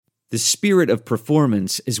The spirit of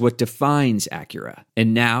performance is what defines Acura,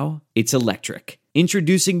 and now it's electric.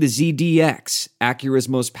 Introducing the ZDX, Acura's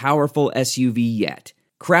most powerful SUV yet.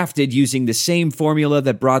 Crafted using the same formula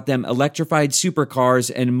that brought them electrified supercars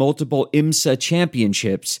and multiple IMSA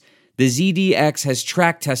championships, the ZDX has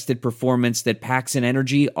track-tested performance that packs an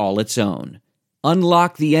energy all its own.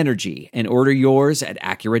 Unlock the energy and order yours at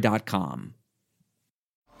Acura.com.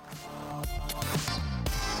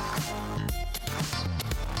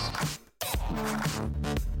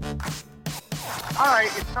 All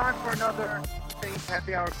right, it's time for another Saints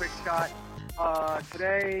Happy Hour Quick Shot.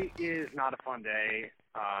 Today is not a fun day.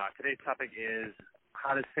 Today's topic is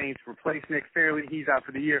how the Saints replace Nick Fairley. He's out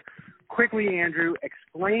for the year. Quickly, Andrew,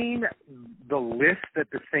 explain the list that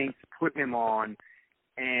the Saints put him on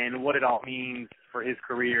and what it all means for his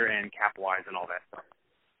career and cap-wise and all that stuff.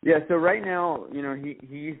 Yeah, so right now,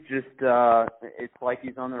 he's just, it's like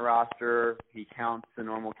he's on the roster. He counts the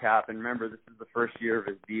normal cap. And remember, this is the first year of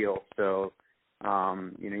his deal, so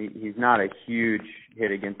he's not a huge hit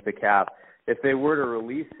against the cap. If they were to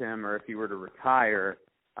release him or if he were to retire,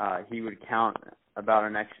 he would count about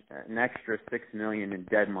an extra $6 million in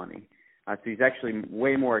dead money. So he's actually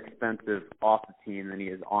way more expensive off the team than he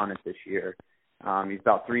is on it this year. He's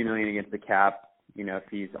about $3 million against the cap, if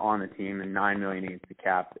he's on the team, and $9 million against the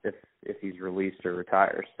cap if he's released or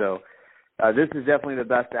retires. So this is definitely the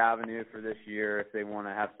best avenue for this year if they want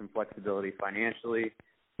to have some flexibility financially.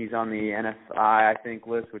 He's on the NFI, I think,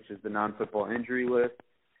 list, which is the non-football injury list,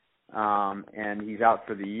 and he's out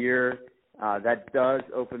for the year. That does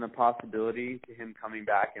open the possibility to him coming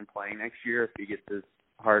back and playing next year if he gets his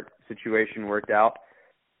heart situation worked out.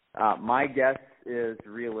 My guess is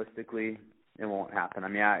realistically it won't happen. I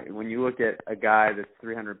mean, when you look at a guy that's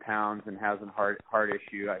 300 pounds and has a heart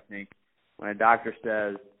issue, I think when a doctor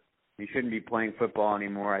says he shouldn't be playing football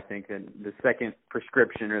anymore, I think that the second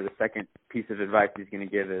prescription or the second piece of advice he's going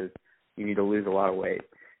to give is you need to lose a lot of weight.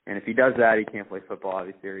 And if he does that, he can't play football,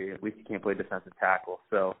 obviously, or at least he can't play defensive tackle.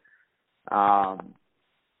 So I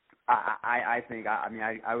think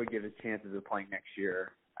I would give his chances of playing next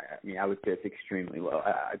year. I would say it's extremely low.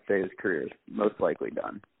 I'd say his career is most likely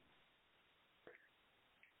done.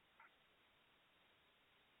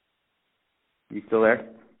 You still there?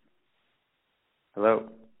 Hello?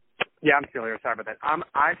 Yeah, I'm still here. Sorry about that.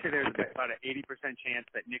 I say there's about an 80% chance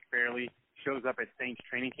that Nick Fairley shows up at Saints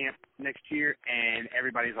training camp next year, and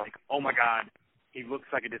everybody's like, oh, my God, he looks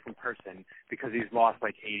like a different person because he's lost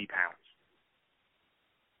like 80 pounds.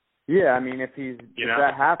 Yeah, I mean, if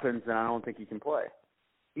that happens, then I don't think he can play.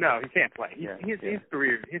 No, he can't play. His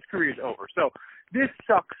career is over. So this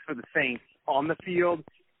sucks for the Saints on the field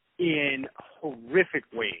in horrific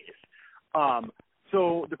ways.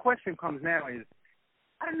 So the question comes now is,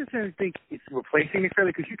 I don't necessarily think it's replacing Nick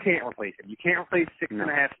Fairley because you can't replace him. You can't replace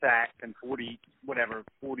 6.5 sacks and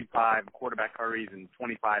 45 quarterback hurries and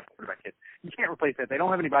 25 quarterback hits. You can't replace that. They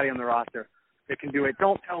don't have anybody on the roster that can do it.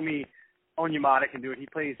 Don't tell me Onyemata can do it.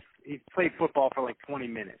 He's played football for like 20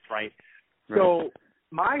 minutes, right? So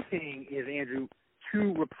my thing is, Andrew,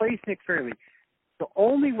 to replace Nick Fairley, the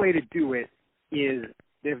only way to do it is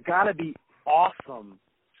they've got to be awesome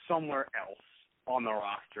somewhere else on the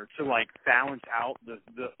roster to like balance out the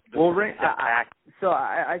attack.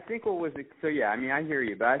 I think I hear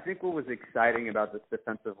you, but I think what was exciting about this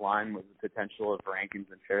defensive line was the potential of Rankins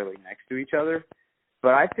and Fairley next to each other.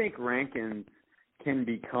 But I think Rankins can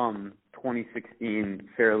become 2016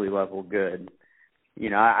 Fairley level good.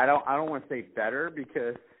 I don't want to say better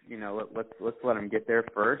because let's let him get there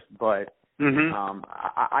first, but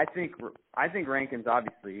I think Rankins,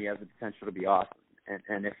 obviously he has the potential to be awesome.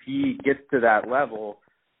 And if he gets to that level,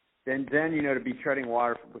 then to be treading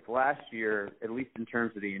water with last year, at least in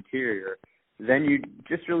terms of the interior, then you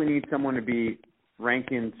just really need someone to be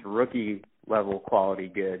Rankins rookie level quality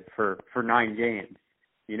good for 9 games,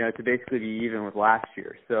 to basically be even with last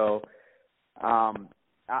year. So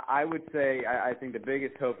I would say I think the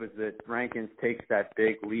biggest hope is that Rankins takes that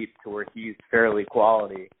big leap to where he's fairly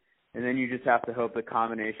quality. And then you just have to hope the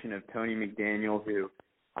combination of Tony McDaniel, who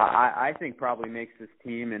I think probably makes this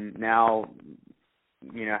team and now,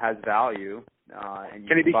 has value. And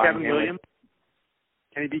can he beat Kevin Williams?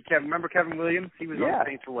 Can he beat Kevin? Remember Kevin Williams? He was on the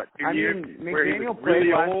Saints for 2 years? McDaniel played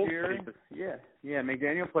last year. Yeah,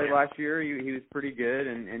 McDaniel played last year. He was pretty good.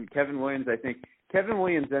 And Kevin Williams, I think Kevin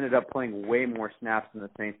Williams ended up playing way more snaps than the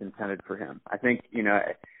Saints intended for him. I think,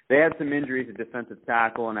 they had some injuries at defensive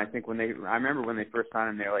tackle, and I think I remember when they first signed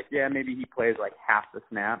him, they were like, yeah, maybe he plays like half the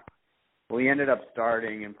snaps. Well, he ended up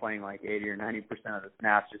starting and playing like 80 or 90% of the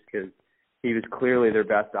snaps just because he was clearly their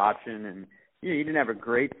best option. And he didn't have a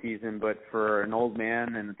great season, but for an old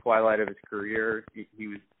man in the twilight of his career,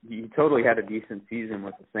 he totally had a decent season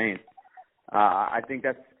with the Saints. I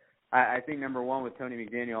think number one with Tony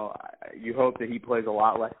McDaniel, you hope that he plays a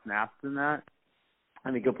lot less snaps than that.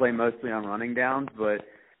 I think he'll play mostly on running downs, but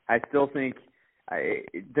I still think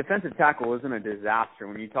defensive tackle isn't a disaster.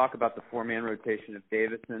 When you talk about the four-man rotation of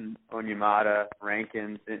Davison, Onyemata,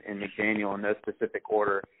 Rankins, and McDaniel in no specific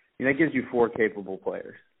order, that gives you four capable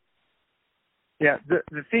players. Yeah,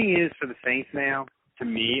 the thing is for the Saints now, to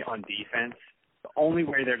me, on defense, the only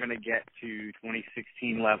way they're going to get to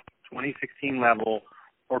 2016 level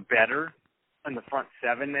or better in the front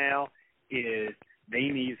seven now is they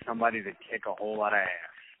need somebody to kick a whole lot of ass.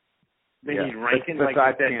 They need Rankins, like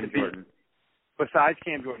you said, besides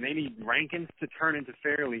Cam Jordan. They need Rankins to turn into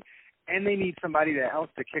Fairley, and they need somebody else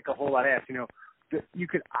to kick a whole lot of ass.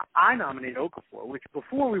 I nominate Okafor, which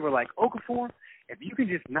before we were like, Okafor, if you can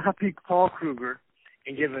just not beat Paul Kruger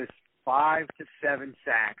and give us 5 to 7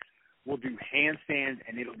 sacks, we'll do handstands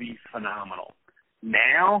and it'll be phenomenal.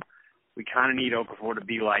 Now, we kind of need Okafor to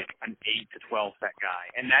be like an 8 to 12 sack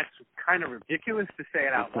guy, and that's kind of ridiculous to say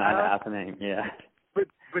it out loud. It's not happening, yeah. But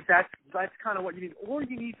that's kind of what you need. Or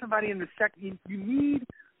you need somebody in the second. You need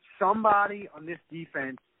somebody on this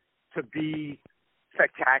defense to be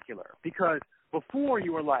spectacular. Because before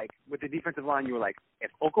you were like, with the defensive line, you were like, if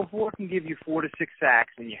Okafor can give you 4 to 6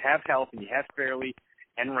 sacks and you have health and you have Fairley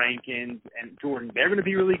and Rankins and Jordan, they're going to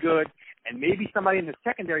be really good. And maybe somebody in the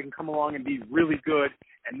secondary can come along and be really good.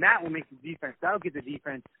 And that will make the defense, that'll get the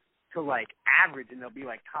defense to like average and they'll be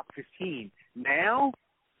like top 15. Now,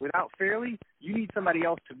 without Fairley, you need somebody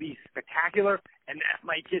else to be spectacular, and that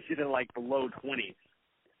might get you to like the low 20s,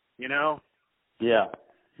 Yeah.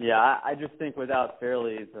 Yeah, I just think without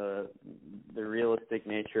Fairley, the realistic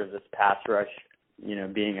nature of this pass rush,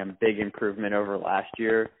 being a big improvement over last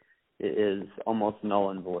year is almost null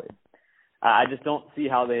and void. I just don't see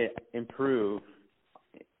how they improve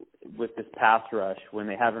with this pass rush when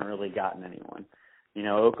they haven't really gotten anyone.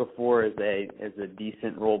 Okafor is a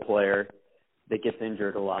decent role player that gets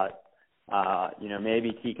injured a lot.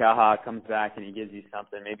 Maybe Kikaha comes back and he gives you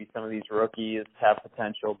something. Maybe some of these rookies have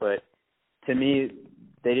potential, but to me,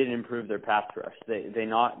 they didn't improve their pass rush. They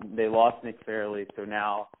lost Nick Fairley, so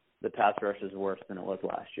now the pass rush is worse than it was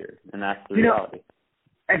last year, and that's the reality.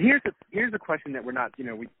 And here's the question that we're not,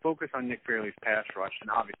 we focus on Nick Fairley's pass rush, and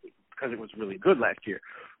obviously because it was really good last year.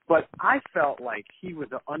 But I felt like he was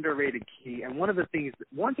an underrated key, and one thing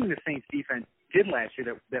the Saints defense did last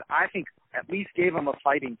year that I think at least gave them a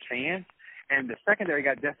fighting chance, and the secondary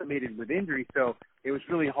got decimated with injury, so it was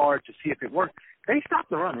really hard to see if it worked. They stopped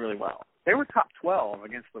the run really well. They were top 12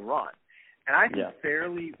 against the run, and I think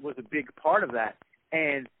Fairley was a big part of that,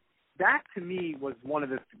 and that to me was one of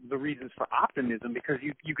the reasons for optimism, because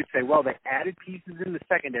you could say, well, they added pieces in the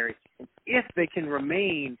secondary, and if they can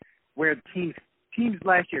remain where teams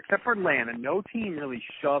last year, except for Atlanta, no team really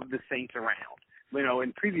shoved the Saints around.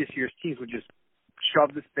 In previous years, teams would just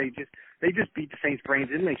shove they just beat the Saints' brains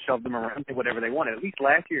in, they shoved them around, did whatever they wanted. At least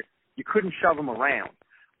last year, you couldn't shove them around.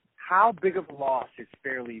 How big of a loss is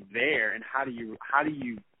Fairley there, and how do you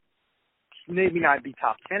maybe not be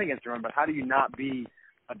top 10 against the run, but how do you not be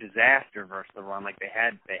a disaster versus the run like they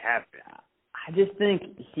have been? I just think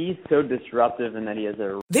he's so disruptive in that he has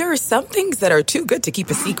There are some things that are too good to keep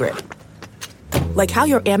a secret. Like how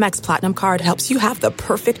your Amex Platinum card helps you have the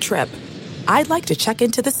perfect trip. I'd like to check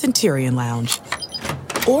into the Centurion Lounge.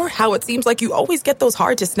 Or how it seems like you always get those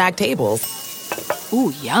hard-to-snag tables.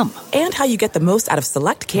 Ooh, yum. And how you get the most out of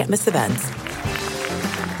select can't-miss events.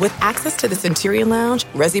 With access to the Centurion Lounge,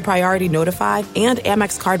 Resi Priority Notified, and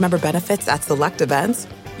Amex card member benefits at select events,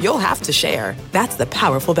 you'll have to share. That's the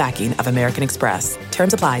powerful backing of American Express.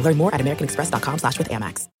 Terms apply. Learn more at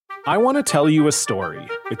americanexpress.com/withAmex. I want to tell you a story.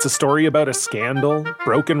 It's a story about a scandal,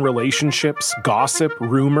 broken relationships, gossip,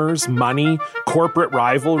 rumors, money, corporate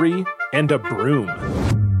rivalry, and a broom.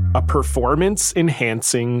 A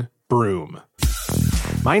performance-enhancing broom.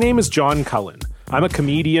 My name is John Cullen. I'm a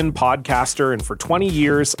comedian, podcaster, and for 20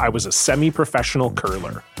 years, I was a semi-professional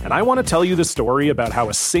curler. And I want to tell you the story about how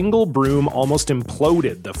a single broom almost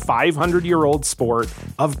imploded the 500-year-old sport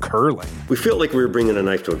of curling. We felt like we were bringing a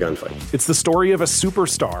knife to a gunfight. It's the story of a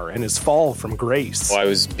superstar and his fall from grace. Well, I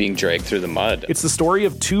was being dragged through the mud. It's the story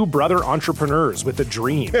of two brother entrepreneurs with a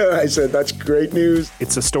dream. I said, that's great news.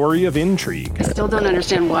 It's a story of intrigue. I still don't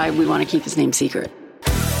understand why we want to keep his name secret.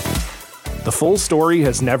 The full story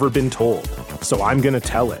has never been told, so I'm going to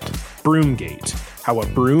tell it. Broomgate, how a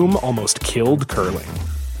broom almost killed curling.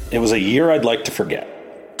 It was a year I'd like to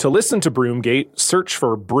forget. To listen to Broomgate, search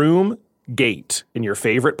for Broomgate in your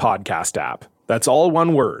favorite podcast app. That's all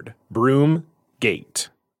one word, Broomgate.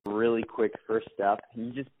 really quick first step.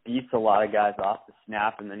 He just beats a lot of guys off the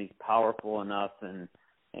snap, and then he's powerful enough and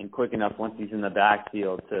quick enough once he's in the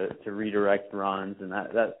backfield to redirect runs, and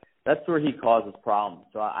that's where he causes problems.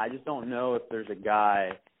 So I just don't know if there's a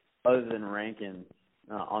guy other than Rankins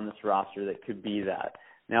on this roster that could be that.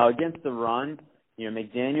 Now, against the run,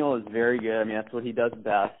 McDaniel is very good. I mean, that's what he does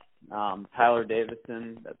best. Tyler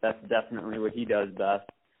Davison, that's definitely what he does best.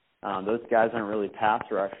 Those guys aren't really pass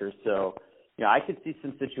rushers, so I could see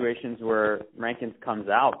some situations where Rankins comes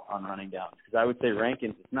out on running downs, because I would say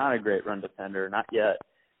Rankins is not a great run defender, not yet.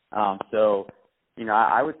 So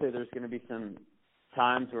I would say there's going to be some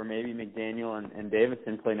times where maybe McDaniel and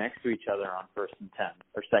Davison play next to each other on 1st and 10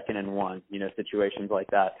 or 2nd and 1, situations like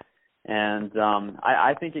that. And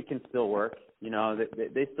I think it can still work.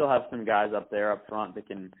 They still have some guys up there up front that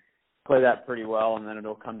can play that pretty well, and then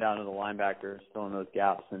it'll come down to the linebackers filling those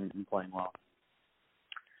gaps and playing well.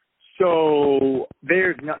 So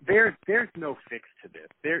there's no fix to this.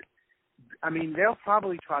 They'll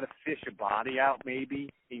probably try to fish a body out, maybe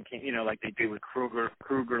like they did with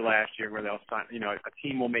Kruger last year, where they'll sign. A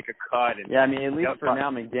team will make a cut. And at least for now,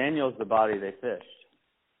 McDaniel's the body they fished.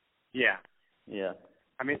 Yeah. Yeah.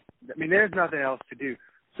 There's nothing else to do.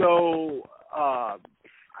 So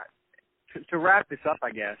to wrap this up, I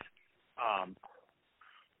guess,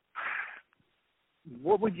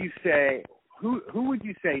 what would you say? Who would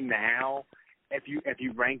you say now, if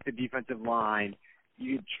you rank the defensive line?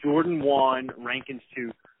 Jordan 1, Rankins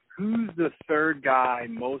 2. Who's the third guy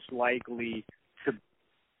most likely to?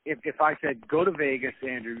 If I said go to Vegas,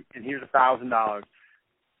 Andrew, and here's $1,000,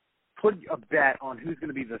 put a bet on who's going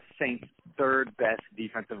to be the Saints' third best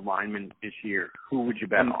defensive lineman this year. Who would you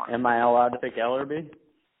bet on? Am I allowed to pick Ellerby?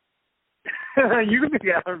 You can pick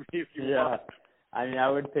Ellerby if you want. I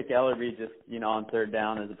would pick Ellerby just, on 3rd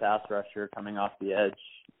down as a pass rusher coming off the edge.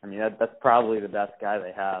 That's probably the best guy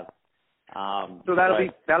they have. So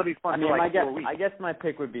that'll be fun. I guess my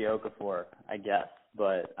pick would be Okafor,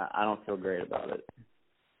 but I don't feel great about it.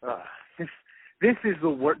 This is the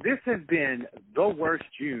worst. This has been the worst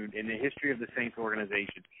June in the history of the Saints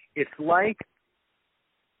organization. It's like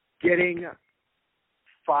getting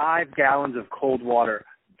 5 gallons of cold water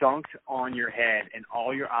dunked on your head, and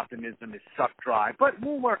all your optimism is sucked dry. But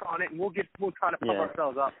we'll work on it, and we'll try to pump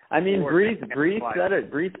ourselves up. Breeze said it.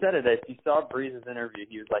 Breeze said it. If you saw Breeze's interview,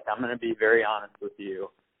 he was like, "I'm going to be very honest with you.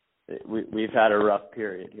 We've had a rough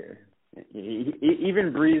period here."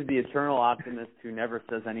 Even Breeze, the eternal optimist who never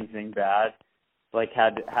says anything bad,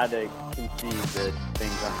 had to concede that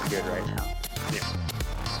things aren't good right now.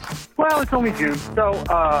 Yeah. Well, it's only June, so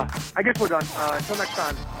I guess we're done. Until next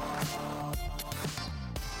time.